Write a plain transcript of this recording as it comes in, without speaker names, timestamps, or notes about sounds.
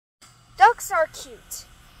Ducks are cute.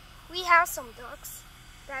 We have some ducks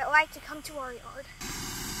that like to come to our yard.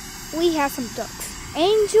 We have some ducks.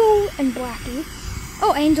 Angel and Blackie.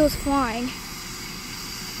 Oh, Angel's flying.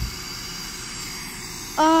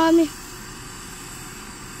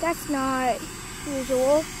 That's not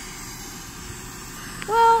usual.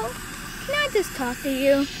 Well, can I just talk to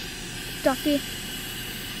you, Ducky?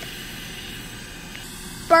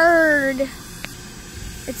 Bird.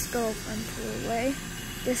 Its girlfriend flew away.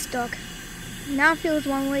 This duck now feels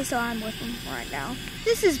one way, so I'm with him right now.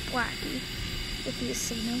 This is Blackie, if you've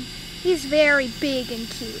seen him. He's very big and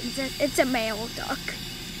cute. It's a male duck.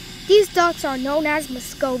 These ducks are known as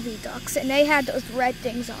Muscovy ducks, and they had those red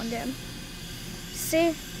things on them.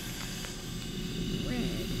 See?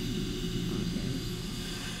 Red on them.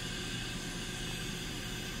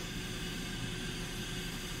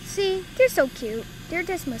 See? They're so cute. They're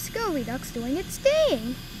just Muscovy ducks doing its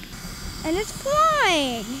thing. And it's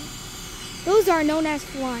flying. Those are known as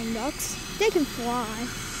flying ducks. They can fly.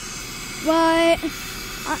 But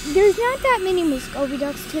there's not that many Muscovy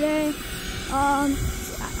ducks today.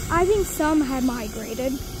 I think some have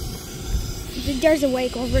migrated. There's a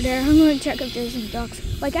wake over there. I'm gonna check if there's some ducks.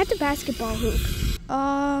 Like at the basketball hoop.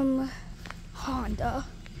 Honda.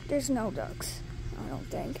 There's no ducks, I don't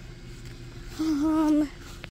think.